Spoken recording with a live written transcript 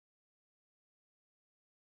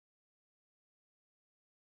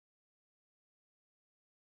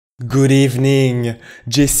Good evening,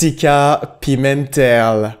 Jessica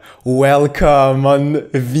Pimentel. Welcome on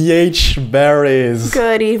VH Berries.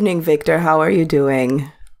 Good evening, Victor. How are you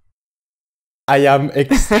doing? I am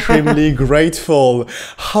extremely grateful.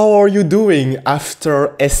 How are you doing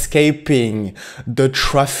after escaping the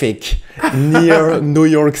traffic near New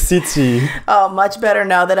York City? Oh, much better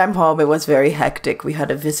now that I'm home. It was very hectic. We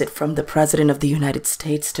had a visit from the President of the United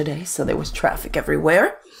States today, so there was traffic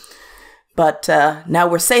everywhere. But now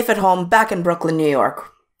we're safe at home, back in Brooklyn, New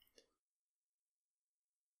York.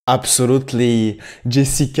 Absolutely,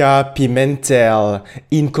 Jessica Pimentel.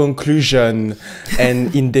 In conclusion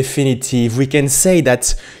and in definitive, we can say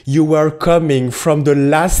that you were coming from the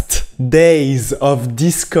last days of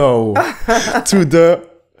disco to the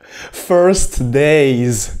first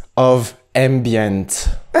days of ambient.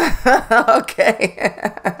 Okay.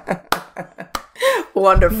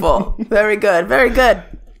 Wonderful. Very good. Very good.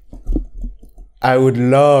 I would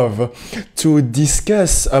love to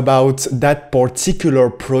discuss about that particular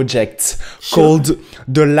project called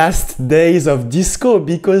The Last Days of Disco,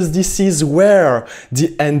 because this is where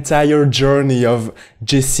the entire journey of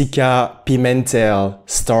Jessica Pimentel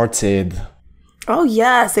started. Oh,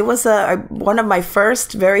 yes. It was one of my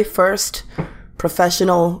very first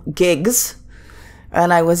professional gigs,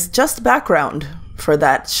 and I was just background for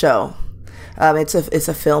that show. It's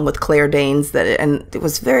a film with Claire Danes and it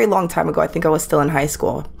was a very long time ago. I think I was still in high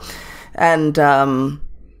school, and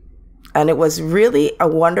it was really a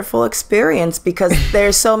wonderful experience because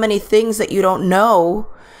there's so many things that you don't know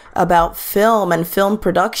about film and film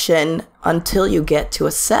production until you get to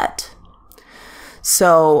a set.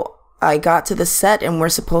 So I got to the set and we're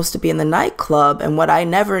supposed to be in the nightclub, and what I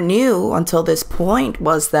never knew until this point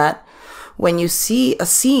was that when you see a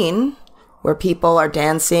scene where people are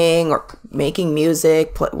dancing or making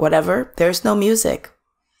music, whatever, there's no music.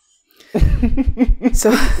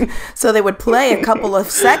 So they would play a couple of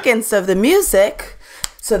seconds of the music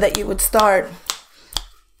so that you would start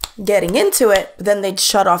getting into it, but then they'd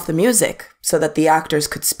shut off the music so that the actors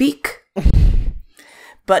could speak.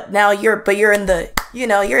 But now you're in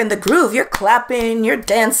the groove, you're clapping, you're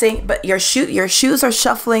dancing, but your shoes are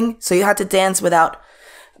shuffling, so you had to dance without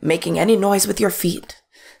making any noise with your feet.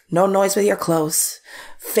 No noise with your clothes.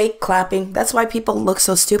 Fake clapping. That's why people look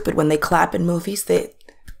so stupid when they clap in movies.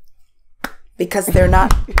 Because they're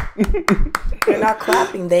not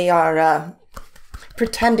clapping. They are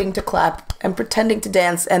pretending to clap and pretending to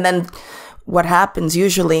dance. And then what happens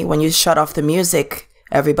usually when you shut off the music,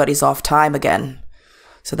 everybody's off time again.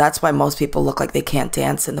 So that's why most people look like they can't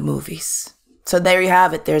dance in the movies. So there you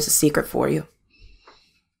have it. There's a secret for you.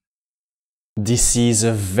 This is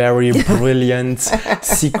a very brilliant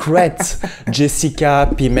secret,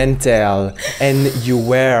 Jessica Pimentel. And you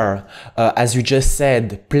were, as you just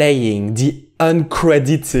said, playing the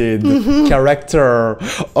uncredited character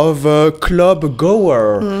of a club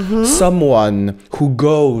goer, someone who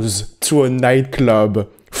goes to a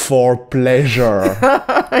nightclub for pleasure.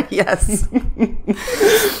 Yes.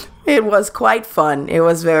 It was quite fun. It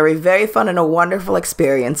was very, very fun and a wonderful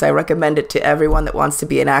experience. I recommend it to everyone that wants to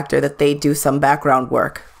be an actor, that they do some background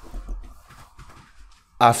work.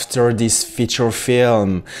 After this feature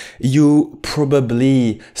film, you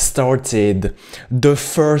probably started the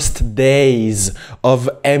first days of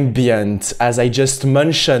ambient, as I just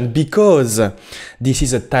mentioned, because this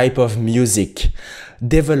is a type of music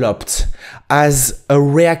developed as a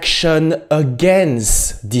reaction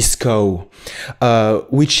against disco,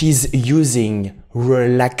 which is using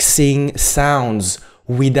relaxing sounds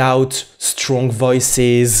without strong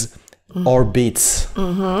voices or beats.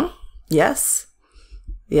 Yes.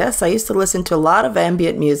 Yes, I used to listen to a lot of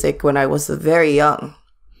ambient music when I was very young.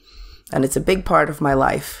 And it's a big part of my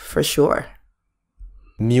life, for sure.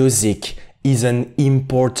 Music is an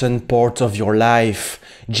important part of your life,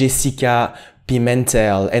 Jessica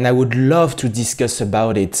Pimentel, and I would love to discuss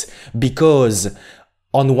about it because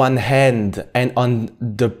on one hand and on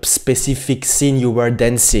the specific scene you were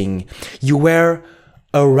dancing, you were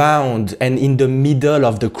around and in the middle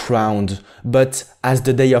of the crowd, but as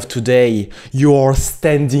the day of today, you are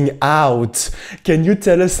standing out. Can you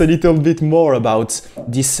tell us a little bit more about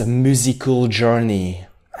this musical journey?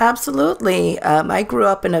 Absolutely. I grew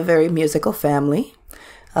up in a very musical family.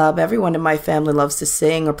 Everyone in my family loves to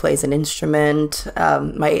sing or plays an instrument.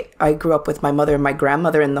 I grew up with my mother and my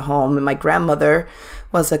grandmother in the home, and my grandmother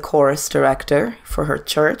was a chorus director for her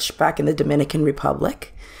church back in the Dominican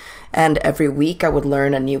Republic. And every week I would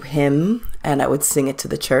learn a new hymn and I would sing it to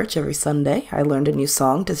the church every Sunday. I learned a new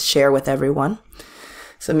song to share with everyone.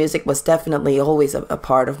 So music was definitely always a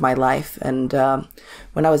part of my life. And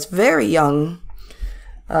when I was very young,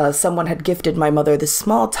 someone had gifted my mother this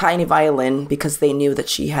small, tiny violin because they knew that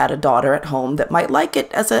she had a daughter at home that might like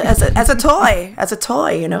it as a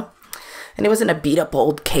toy, you know. And it was in a beat up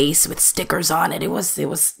old case with stickers on it. It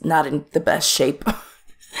was not in the best shape.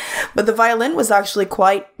 But the violin was actually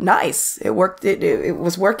quite nice. It worked. It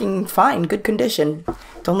was working fine, good condition.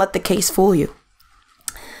 Don't let the case fool you.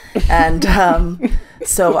 And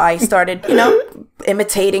so I started, you know,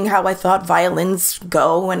 imitating how I thought violins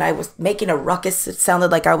go, and I was making a ruckus. It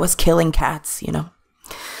sounded like I was killing cats, you know.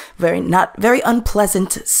 Not very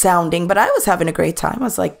unpleasant sounding, but I was having a great time. I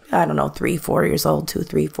was like, I don't know, 3, 4 years old, 2,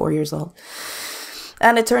 3, 4 years old.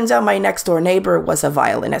 And it turns out my next door neighbor was a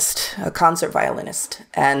violinist, a concert violinist.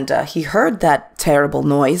 And he heard that terrible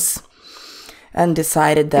noise and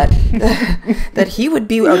decided that that he would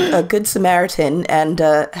be a good Samaritan and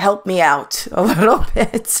help me out a little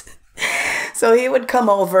bit. So he would come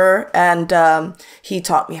over and he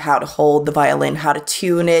taught me how to hold the violin, how to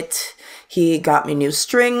tune it. He got me new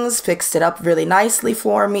strings, fixed it up really nicely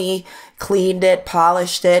for me, cleaned it,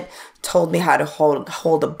 polished it, told me how to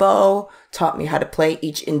hold a bow, taught me how to play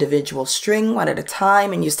each individual string one at a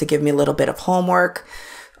time, and used to give me a little bit of homework.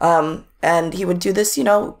 And he would do this, you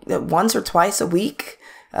know, once or twice a week.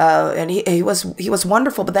 And he was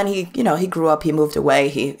wonderful. But then he grew up, he moved away,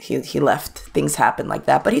 he left. Things happened like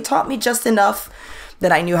that. But he taught me just enough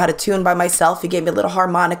that I knew how to tune by myself. He gave me a little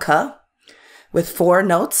harmonica with 4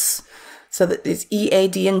 notes. So that it's E, A,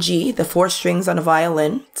 D, and G, the 4 strings on a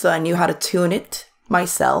violin. So I knew how to tune it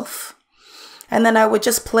myself. And then I would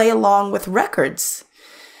just play along with records.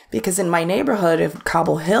 Because in my neighborhood of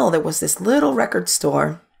Cobble Hill, there was this little record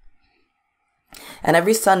store. And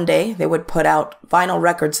every Sunday, they would put out vinyl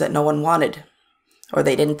records that no one wanted, or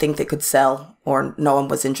they didn't think they could sell, or no one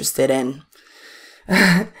was interested in.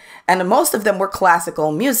 And most of them were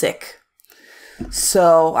classical music.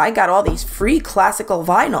 So I got all these free classical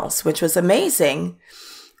vinyls, which was amazing.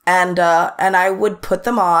 And I would put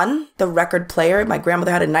them on the record player. My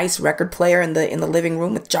grandmother had a nice record player in the living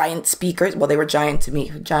room with giant speakers. Well, they were giant to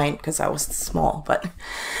me, giant because I was small, but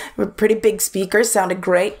were pretty big speakers, sounded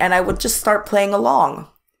great. And I would just start playing along.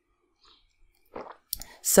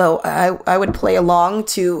 So I would play along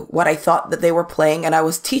to what I thought that they were playing, and I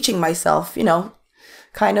was teaching myself, you know,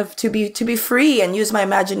 kind of to be free and use my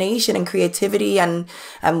imagination and creativity and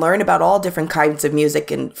learn about all different kinds of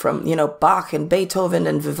music, and from, you know, Bach and Beethoven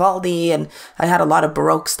and Vivaldi. And I had a lot of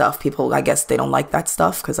Baroque stuff. People, I guess they don't like that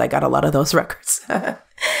stuff because I got a lot of those records. A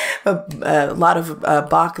lot of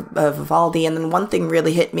Bach, Vivaldi. And then one thing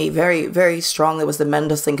really hit me very, very strongly was the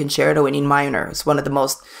Mendelssohn Concerto in E minor. It's one of the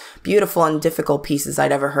most beautiful and difficult pieces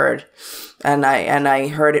I'd ever heard. And I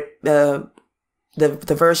heard it, the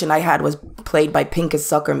version I had was played by Pinchas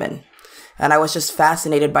Zuckerman. And I was just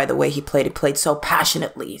fascinated by the way he played. He played so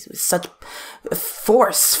passionately, with such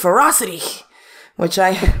ferocity, which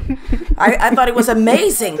I thought it was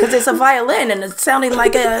amazing because it's a violin and it's sounding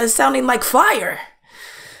like fire.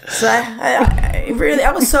 So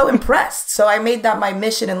I was so impressed. So I made that my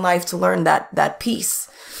mission in life to learn that piece.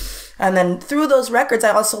 And then through those records, I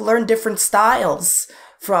also learned different styles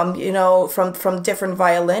from different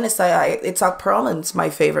violinists. Itzhak Perlman's my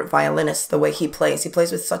favorite violinist, the way he plays. He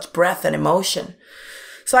plays with such breath and emotion.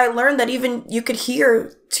 So I learned that even you could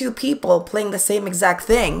hear 2 people playing the same exact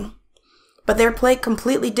thing, but they're playing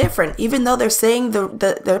completely different, even though they're saying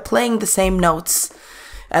they're playing the same notes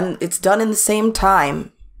and it's done in the same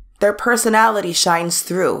time. Their personality shines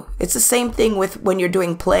through. It's the same thing with when you're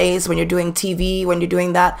doing plays, when you're doing TV, when you're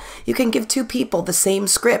doing that. You can give 2 people the same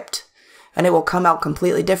script, and it will come out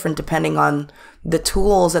completely different depending on the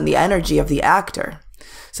tools and the energy of the actor.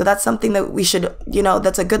 So that's something that we should, you know,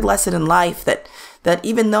 that's a good lesson in life, that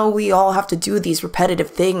even though we all have to do these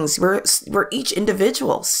repetitive things, we're each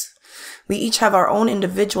individuals. We each have our own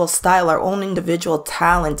individual style, our own individual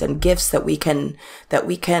talent and gifts that we can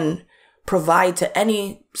provide to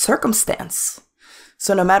any circumstance.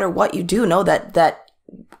 So no matter what you do, know that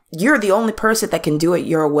you're the only person that can do it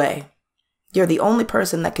your way. You're the only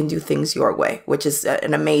person that can do things your way, which is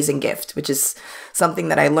an amazing gift, which is something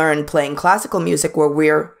that I learned playing classical music, where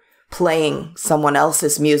we're playing someone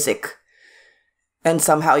else's music and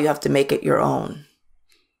somehow you have to make it your own.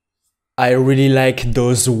 I really like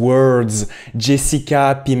those words,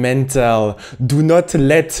 Jessica Pimentel. Do not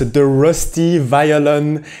let the rusty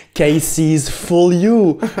violin cases fool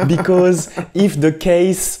you, because if the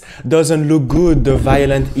case doesn't look good, the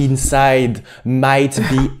violin inside might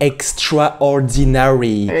be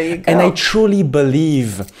extraordinary. There you go. And I truly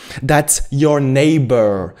believe that your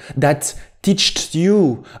neighbor that taught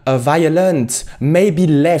you a violin maybe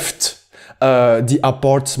left the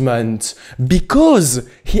apartment because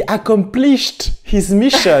he accomplished his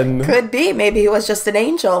mission. Could be. Maybe he was just an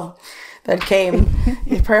angel that came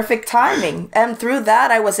in perfect timing. And through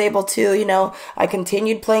that, I was able to, I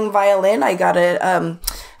continued playing violin. I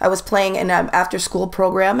was playing in an after-school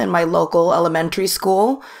program in my local elementary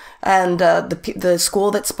school. And the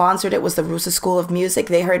school that sponsored it was the Rusa School of Music.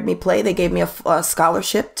 They heard me play. They gave me a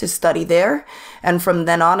scholarship to study there. And from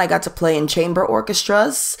then on, I got to play in chamber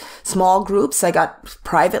orchestras, small groups. I got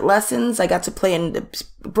private lessons. I got to play in the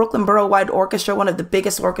Brooklyn Borough-wide Orchestra, one of the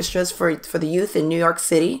biggest orchestras for the youth in New York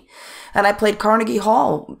City. And I played Carnegie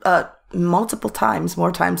Hall multiple times,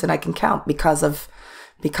 more times than I can count, because of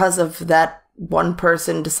that one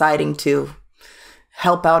person deciding to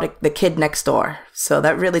help out the kid next door. So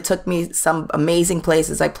that really took me some amazing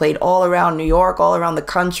places. I played all around New York, all around the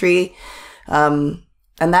country. And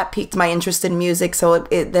that piqued my interest in music. So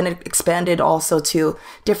then it expanded also to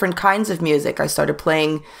different kinds of music. I started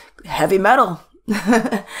playing heavy metal.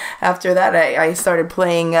 After that, I started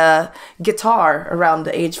playing guitar around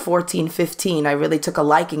the age 14, 15. I really took a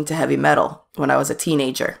liking to heavy metal when I was a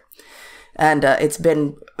teenager. And it's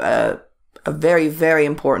been a very, very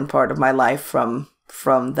important part of my life from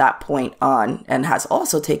that point on, and has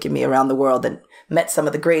also taken me around the world and met some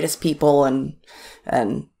of the greatest people and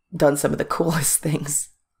done some of the coolest things.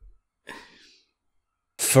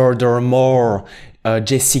 Furthermore,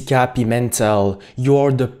 Jessica Pimentel,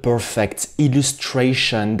 you're the perfect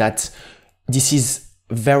illustration that this is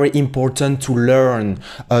very important to learn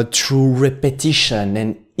through repetition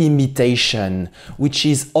and imitation, which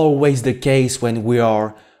is always the case when we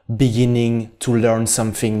are beginning to learn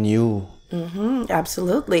something new.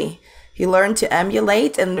 Absolutely. You learn to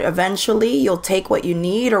emulate, and eventually you'll take what you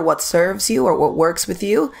need or what serves you or what works with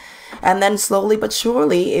you. And then slowly but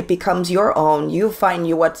surely it becomes your own. You find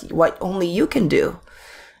what only you can do.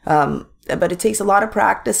 But it takes a lot of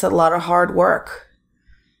practice, a lot of hard work.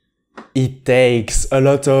 It takes a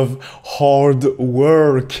lot of hard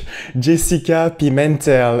work, Jessica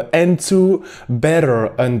Pimentel, and to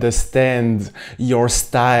better understand your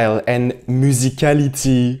style and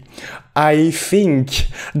musicality, I think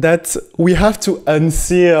that we have to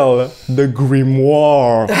unseal the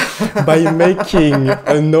grimoire by making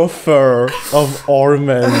an offer of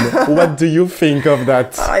Orman. What do you think of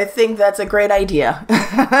that? I think that's a great idea.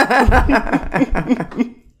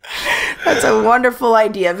 That's a wonderful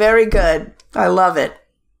idea. Very good. I love it.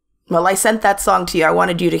 Well, I sent that song to you. I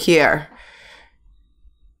wanted you to hear.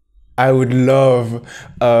 I would love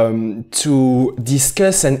to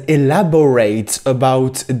discuss and elaborate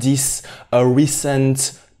about this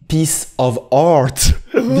recent piece of art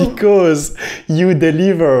because you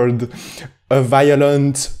delivered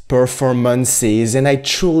violent performances, and I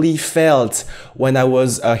truly felt when I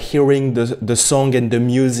was hearing the song and the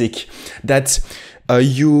music that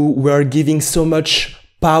you were giving so much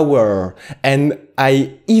power, and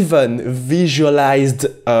I even visualized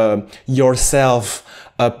yourself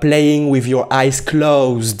playing with your eyes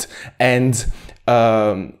closed and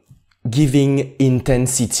giving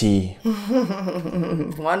intensity.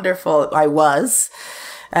 Wonderful. I was.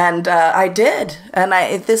 And I did. And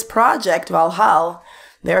this project, Valhall,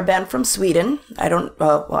 they're a band from Sweden. I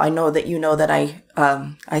know that you know that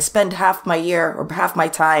I spend half my year or half my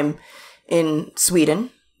time in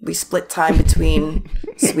Sweden. We split time between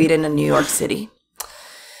Sweden and New York City.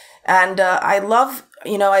 And I love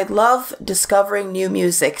discovering new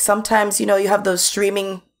music. Sometimes, you have those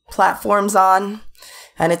streaming platforms on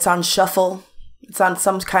and it's on shuffle. It's on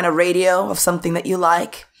some kind of radio of something that you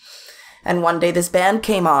like. And one day this band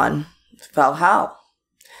came on, Valhall,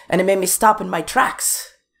 and it made me stop in my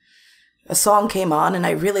tracks. A song came on and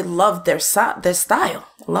I really loved their style. I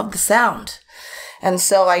loved the sound. And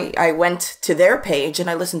so I went to their page and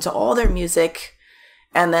I listened to all their music.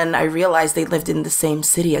 And then I realized they lived in the same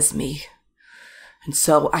city as me. And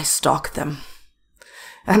so I stalked them.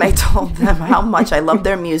 And I told them how much I loved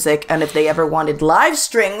their music. And if they ever wanted live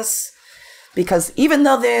strings, because even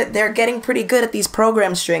though they're getting pretty good at these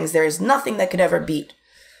program strings, there is nothing that could ever beat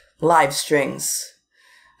live strings.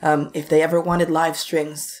 If they ever wanted live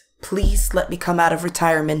strings, please let me come out of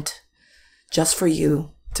retirement just for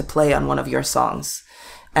you to play on one of your songs.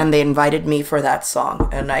 And they invited me for that song.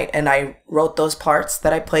 And I wrote those parts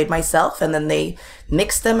that I played myself, and then they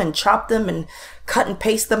mixed them and chopped them and cut and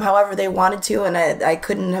paste them however they wanted to. And I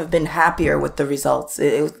couldn't have been happier with the results.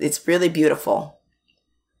 It's really beautiful.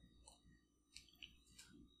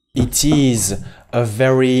 It is a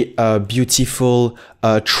very beautiful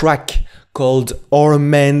track called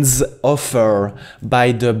Orman's Offer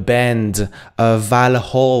by the band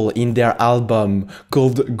Valhall in their album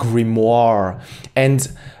called Grimoire. And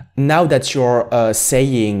now that you're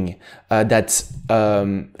saying that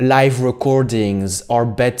live recordings are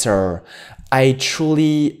better, I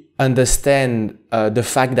truly understand the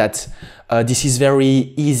fact that this is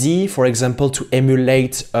very easy, for example, to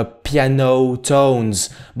emulate piano tones,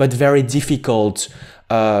 but very difficult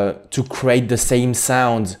to create the same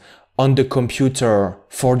sound on the computer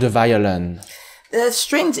for the violin.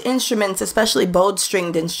 Stringed instruments, especially bowed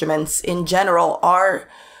stringed instruments in general, are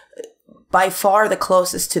by far the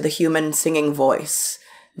closest to the human singing voice.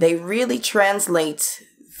 They really translate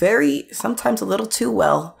sometimes a little too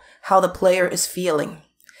well, how the player is feeling.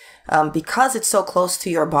 Because it's so close to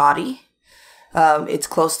your body, it's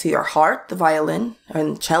close to your heart, the violin,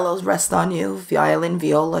 and cellos rest on you, violin,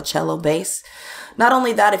 viola, cello, bass. Not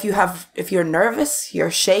only that, if you're nervous,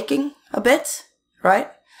 you're shaking a bit,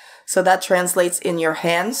 right? So that translates in your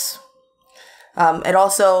hands. It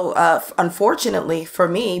also, unfortunately for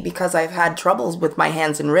me, because I've had troubles with my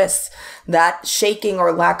hands and wrists, that shaking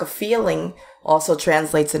or lack of feeling also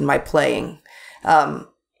translates in my playing.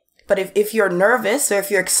 But if you're nervous or if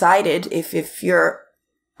you're excited, if you're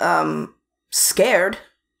scared,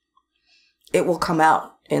 it will come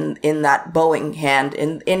out in that bowing hand,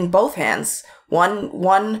 in both hands.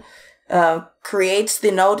 One creates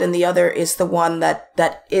the note and the other is the one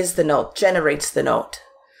that is the note, generates the note.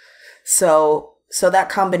 So that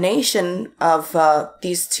combination of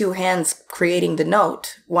these two hands creating the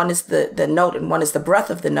note, one is the note and one is the breath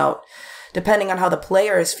of the note. Depending on how the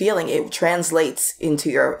player is feeling, it translates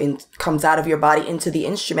comes out of your body into the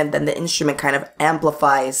instrument. Then the instrument kind of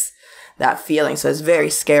amplifies that feeling. So it's very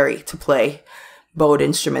scary to play bowed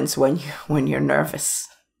instruments when you're nervous.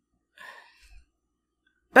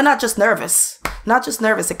 But not just nervous.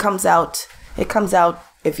 It comes out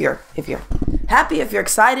if you're happy, if you're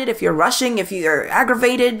excited, if you're rushing, if you're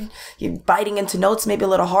aggravated, you're biting into notes maybe a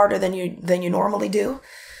little harder than you normally do.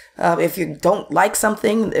 If you don't like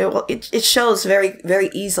something, it shows very, very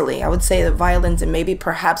easily. I would say the violins and maybe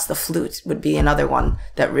perhaps the flute would be another one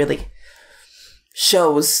that really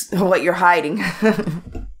shows what you're hiding.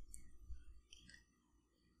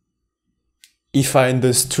 If I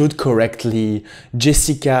understood correctly,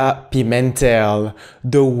 Jessica Pimentel,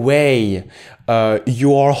 the way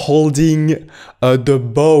you are holding the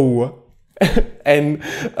bow and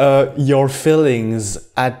your feelings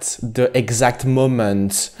at the exact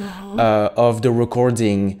moment of the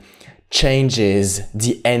recording changes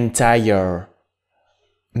the entire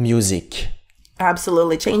music.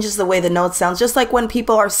 Absolutely. Changes the way the note sounds. Just like when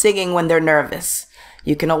people are singing when they're nervous.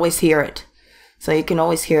 You can always hear it. So you can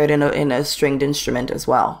always hear it in a stringed instrument as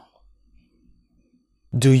well.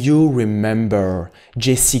 Do you remember,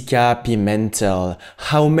 Jessica Pimentel,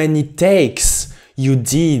 how many takes you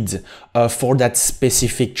did for that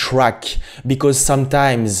specific track? Because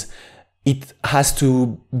sometimes it has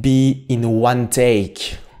to be in one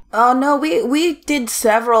take. Oh, no, we did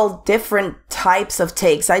several different types of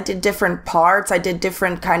takes. I did different parts. I did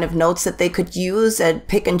different kind of notes that they could use and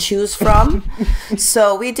pick and choose from.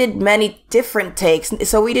 So we did many different takes.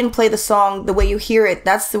 So we didn't play the song the way you hear it.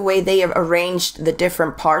 That's the way they arranged the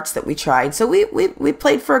different parts that we tried. So we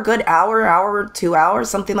played for a good hour, 2 hours,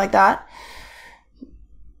 something like that.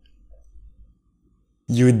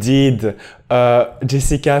 You did,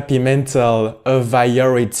 Jessica Pimentel, a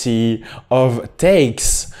variety of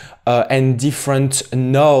takes and different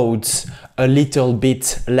notes, a little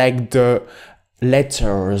bit like the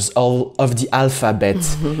letters of the alphabet,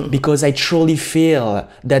 because I truly feel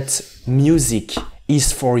that music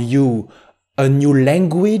is for you a new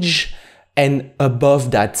language and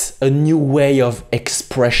above that, a new way of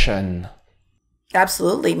expression.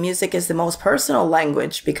 Absolutely. Music is the most personal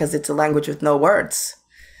language because it's a language with no words.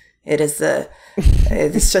 It's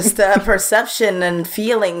just a perception and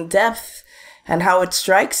feeling, depth, and how it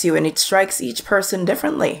strikes you. And it strikes each person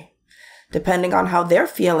differently, depending on how they're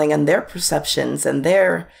feeling and their perceptions and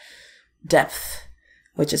their depth,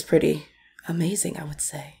 which is pretty amazing, I would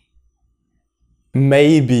say.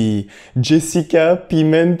 Maybe, Jessica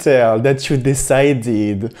Pimentel, that you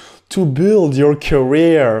decided to build your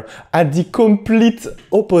career at the complete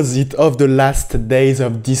opposite of the last days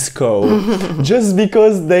of disco, just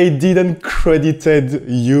because they didn't credited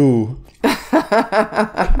you.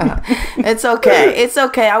 It's okay. It's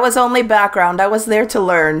okay. I was only background. I was there to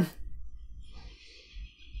learn.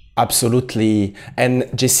 Absolutely. And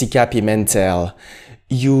Jessica Pimentel,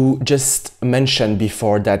 you just mentioned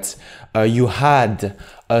before that you had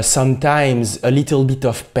sometimes a little bit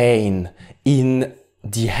of pain in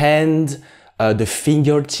the hand, the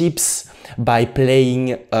fingertips, by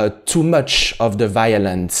playing too much of the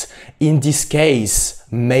violin. In this case,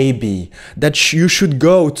 maybe that you should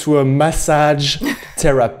go to a massage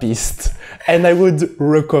therapist. And I would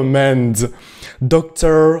recommend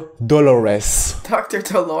Dr. Dolores. Dr.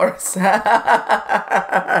 Dolores.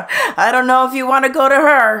 I don't know if you want to go to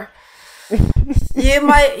her. You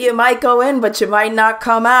might go in, but you might not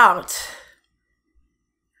come out.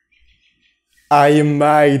 I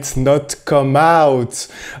might not come out.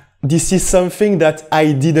 This is something that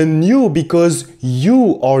I didn't knew because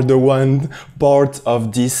you are the one part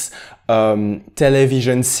of this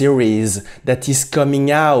television series that is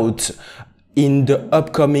coming out in the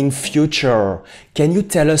upcoming future. Can you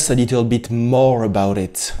tell us a little bit more about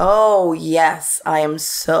it? Oh, yes. I am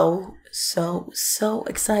so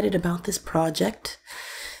excited about this project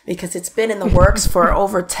because it's been in the works for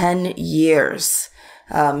over 10 years.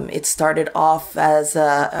 It started off as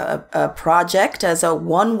a project, as a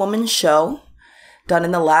one-woman show done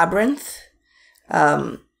in the Labyrinth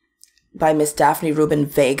by Miss Daphne Rubin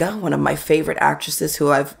Vega, one of my favorite actresses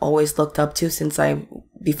who I've always looked up to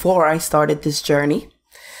before I started this journey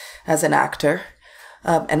as an actor.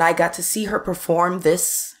 And I got to see her perform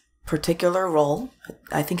this particular role.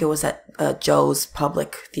 I think it was at Joe's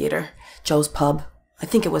Public Theater, Joe's Pub. I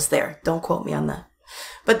think it was there. Don't quote me on that.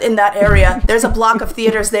 But in that area, there's a block of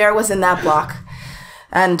theaters there. I was in that block.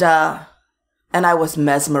 And I was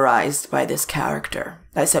mesmerized by this character.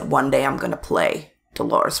 I said, one day I'm going to play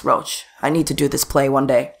Dolores Roach. I need to do this play one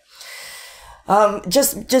day.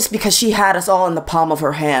 Just because she had us all in the palm of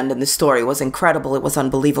her hand, and the story was incredible. It was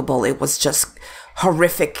unbelievable. It was just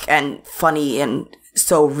horrific and funny and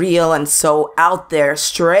so real and so out there,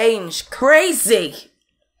 strange, crazy.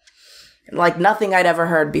 Like nothing I'd ever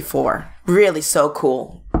heard before. Really so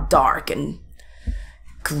cool, dark and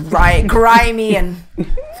grimy and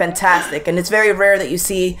fantastic. And it's very rare that you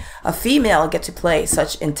see a female get to play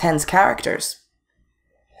such intense characters.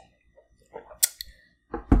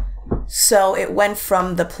 So it went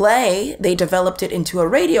from the play, they developed it into a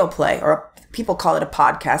radio play, or people call it a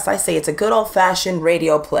podcast. I say it's a good old-fashioned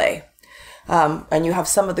radio play. And you have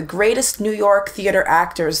some of the greatest New York theater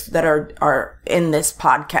actors that are in this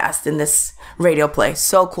podcast, in this radio play.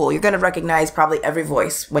 So cool. You're going to recognize probably every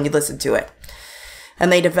voice when you listen to it.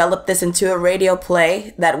 And they developed this into a radio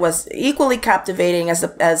play that was equally captivating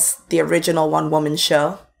as the original one-woman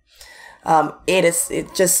show. It's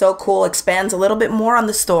just so cool. Expands a little bit more on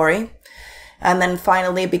the story. And then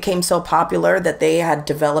finally it became so popular that they had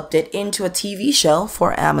developed it into a TV show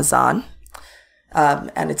for Amazon.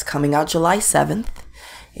 And it's coming out July 7th.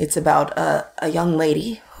 It's about a young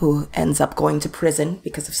lady who ends up going to prison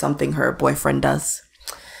because of something her boyfriend does.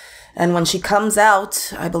 And when she comes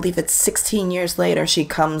out, I believe it's 16 years later, she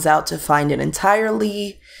comes out to find an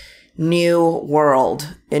entirely new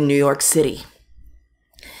world in New York City.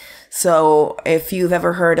 So if you've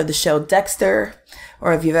ever heard of the show Dexter,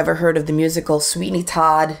 or if you've ever heard of the musical Sweeney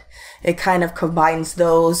Todd, it kind of combines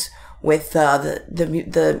those with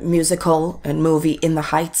the musical and movie In the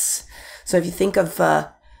Heights. So if you think of the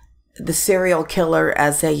serial killer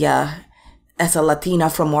as a Latina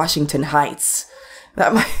from Washington Heights,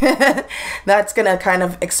 that's gonna kind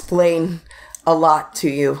of explain a lot to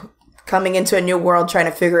you. Coming into a new world, trying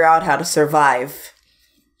to figure out how to survive.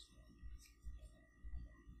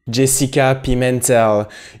 Jessica Pimentel,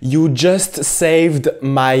 you just saved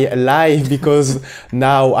my life because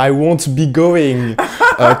now I won't be going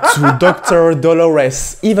to Dr.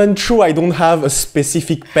 Dolores. Even though I don't have a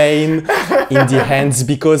specific pain in the hands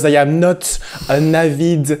because I am not an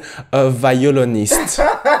avid violinist.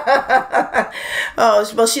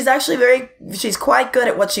 Oh, well, she's quite good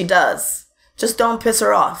at what she does. Just don't piss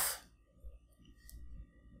her off.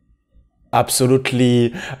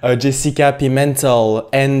 Absolutely, Jessica Pimentel,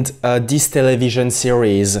 and this television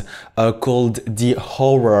series called The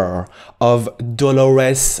Horror of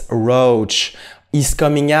Dolores Roach is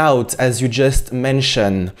coming out, as you just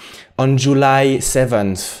mentioned, on July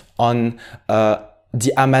 7th on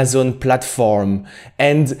the Amazon platform.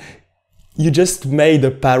 And you just made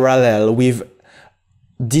a parallel with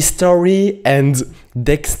this story and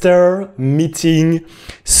Dexter meeting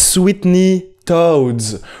Sweetney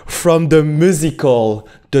Toads from the musical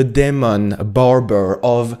The Demon Barber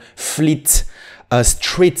of Fleet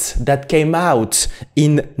Street that came out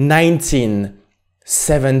in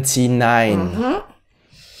 1979. Mm-hmm.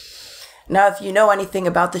 Now, if you know anything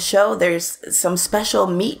about the show, there's some special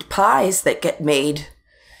meat pies that get made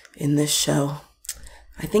in this show.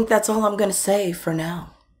 I think that's all I'm going to say for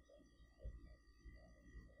now.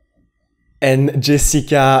 And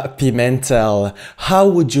Jessica Pimentel, how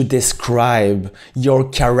would you describe your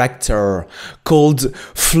character called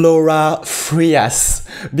Flora Frias?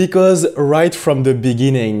 Because right from the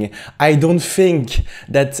beginning, I don't think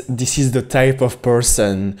that this is the type of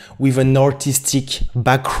person with an artistic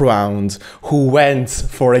background who went,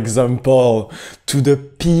 for example, to the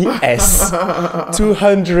PS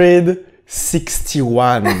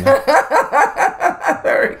 261.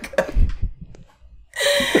 Very good.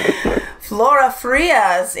 Flora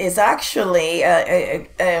Frias is actually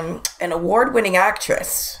an award-winning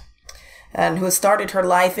actress and who started her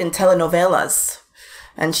life in telenovelas.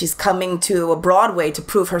 And she's coming to Broadway to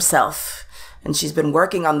prove herself. And she's been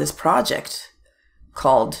working on this project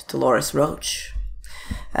called Dolores Roach.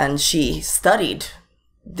 And she studied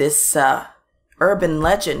this urban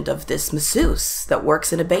legend of this masseuse that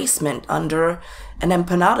works in a basement under an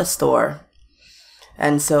empanada store.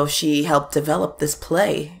 And so she helped develop this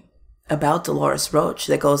play about Dolores Roach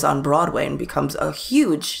that goes on Broadway and becomes a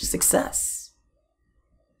huge success.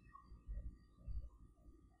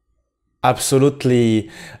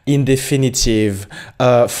 Absolutely, in definitive,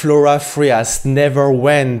 Flora Frias never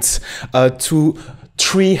went to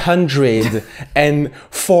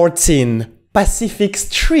 314 Pacific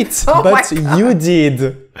Street, but you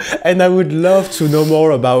did. And I would love to know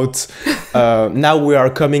more about, now we are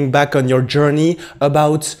coming back on your journey,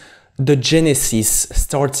 about the genesis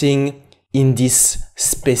starting in this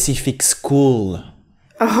specific school.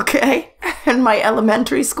 Okay, in my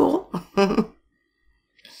elementary school.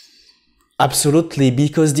 Absolutely,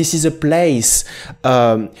 because this is a place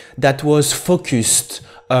that was focused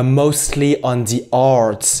mostly on the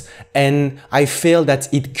arts, and I feel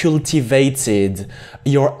that it cultivated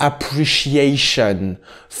your appreciation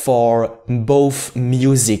for both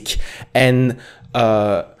music and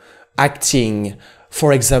acting.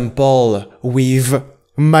 For example, with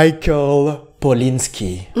Michael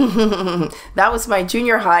Polinsky. That was my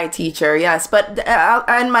junior high teacher, yes. But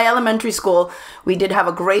in my elementary school, we did have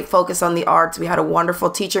a great focus on the arts. We had a wonderful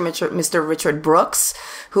teacher, Mr. Richard Brooks,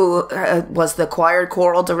 who was the choir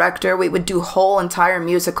choral director. We would do whole entire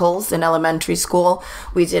musicals in elementary school.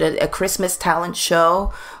 We did a Christmas talent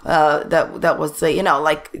show that was,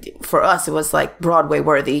 like for us, it was like Broadway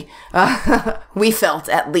worthy. We felt,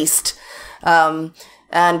 at least.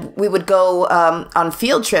 And we would go on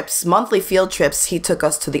field trips, monthly field trips. He took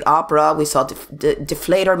us to the opera. We saw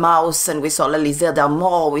Deflator Mouse, and we saw l'Elysée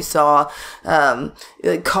d'Amour. We saw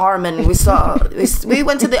Carmen. We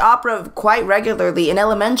went to the opera quite regularly in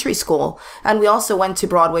elementary school, and we also went to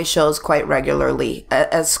Broadway shows quite regularly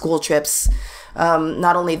as school trips.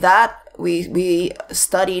 Not only that, we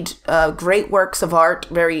studied great works of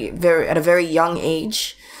art at a very young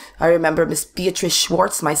age. I remember Miss Beatrice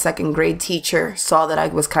Schwartz, my second grade teacher, saw that I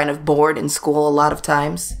was kind of bored in school a lot of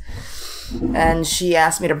times. And she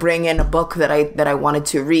asked me to bring in a book that I wanted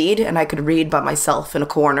to read, and I could read by myself in a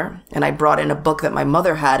corner. And I brought in a book that my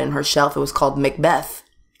mother had in her shelf. It was called Macbeth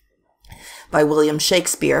by William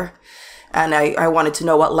Shakespeare. And I wanted to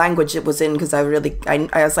know what language it was in, because I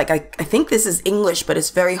was like, I think this is English, but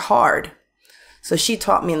it's very hard. So she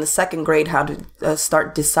taught me in the second grade how to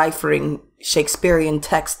start deciphering Shakespearean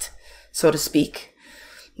text, so to speak.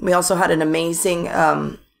 We also had an amazing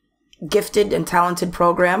gifted and talented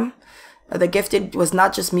program. The gifted was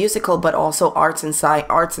not just musical, but also arts and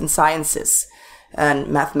sciences and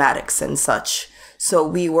mathematics and such. So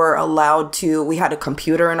we were allowed to, we had a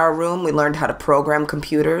computer in our room. We learned how to program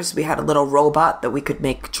computers. We had a little robot that we could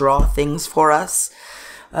make draw things for us.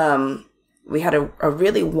 We had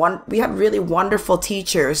really wonderful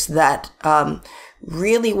teachers that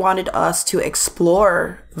really wanted us to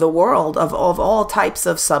explore the world of all types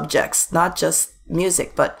of subjects, not just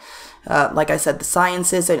music, but like I said, the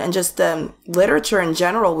sciences and just literature in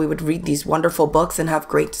general. We would read these wonderful books and have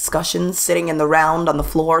great discussions sitting in the round on the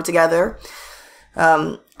floor together.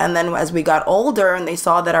 And then as we got older and they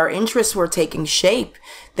saw that our interests were taking shape,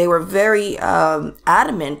 they were very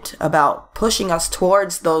adamant about pushing us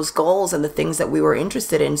towards those goals and the things that we were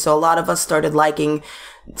interested in. So a lot of us started liking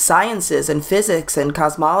sciences and physics and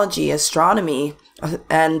cosmology, astronomy,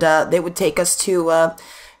 and they would take us to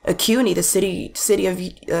CUNY, the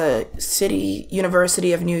City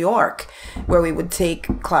University of New York, where we would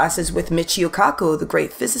take classes with Michio Kaku, the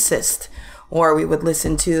great physicist. Or we would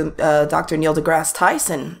listen to Dr. Neil deGrasse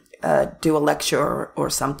Tyson do a lecture or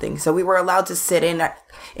something. So we were allowed to sit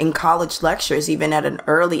in college lectures even at an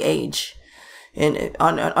early age,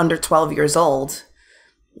 under 12 years old,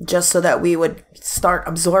 just so that we would start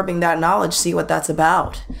absorbing that knowledge, see what that's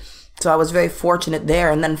about. So I was very fortunate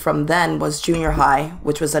there. And then from then was junior high,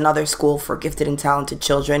 which was another school for gifted and talented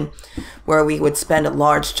children, where we would spend a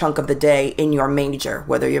large chunk of the day in your major,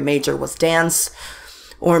 whether your major was dance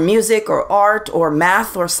or music or art or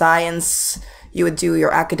math or science. You would do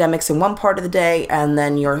your academics in one part of the day and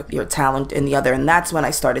then your talent in the other. And that's when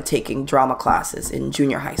I started taking drama classes in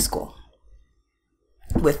junior high school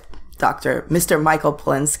with Mr. Michael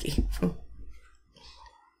Polinsky.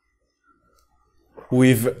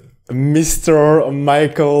 With Mr.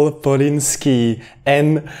 Michael Polinsky.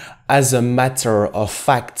 And as a matter of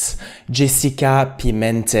fact, Jessica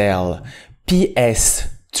Pimentel,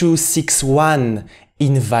 PS261,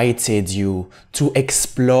 invited you to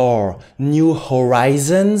explore new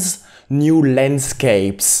horizons, new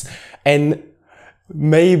landscapes, and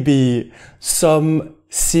maybe some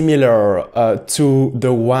similar to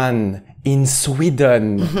the one in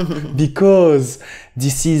Sweden, because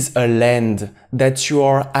this is a land that you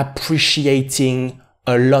are appreciating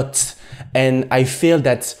a lot. And I feel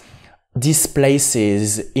that these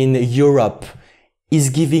places in Europe is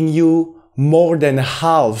giving you more than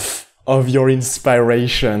half of your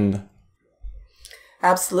inspiration.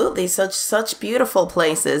 Absolutely, such beautiful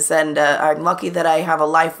places, and I'm lucky that I have a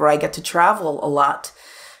life where I get to travel a lot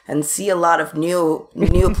and see a lot of new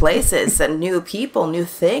places and new people, new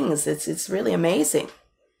things. It's really amazing.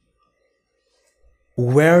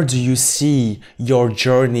 Where do you see your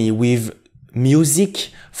journey with music?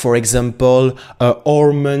 For example,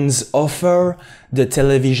 Ormond's Offer, the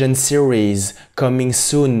television series coming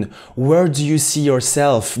soon. Where do you see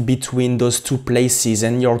yourself between those two places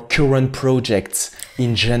and your current projects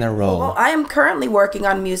in general? Well, I am currently working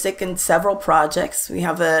on music in several projects. We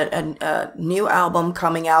have a new album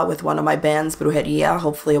coming out with one of my bands, Brujeria.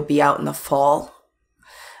 Hopefully it'll be out in the fall.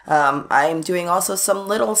 I'm doing also some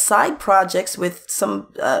little side projects with some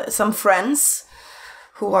friends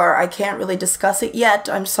who are, I can't really discuss it yet,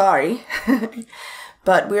 I'm sorry.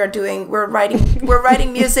 But we're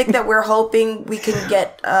writing music that we're hoping we can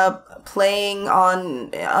get playing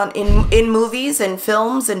in movies and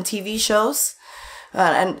films and TV shows,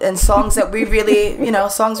 and songs that we really,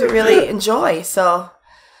 songs we really enjoy. So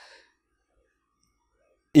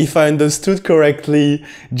if I understood correctly,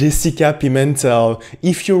 Jessica Pimentel,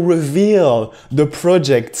 if you reveal the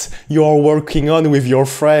project you are working on with your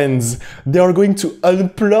friends, they are going to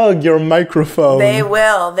unplug your microphone. They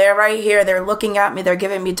will. They're right here. They're looking at me. They're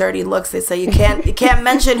giving me dirty looks. They say you can't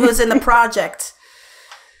mention who's in the project.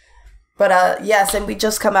 But yes, and we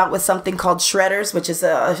just come out with something called Shredders, which is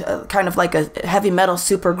a kind of like a heavy metal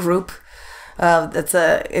super group. That's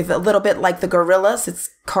a little bit like the Gorillaz. It's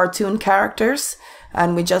cartoon characters.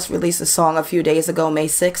 And we just released a song a few days ago, May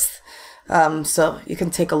 6th. So you can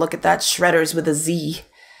take a look at that, Shredders with a Z,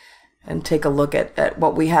 and take a look at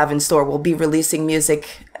what we have in store. We'll be releasing music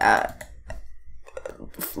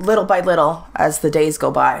little by little as the days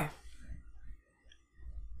go by.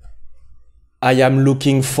 I am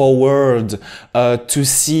looking forward to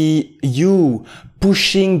see you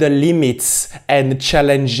pushing the limits and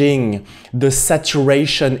challenging the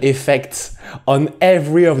saturation effect on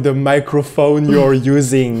every of the microphone you're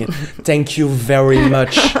using. Thank you very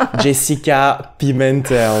much, Jessica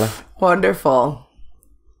Pimentel. Wonderful.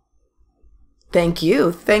 Thank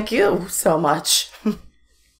you. Thank you so much.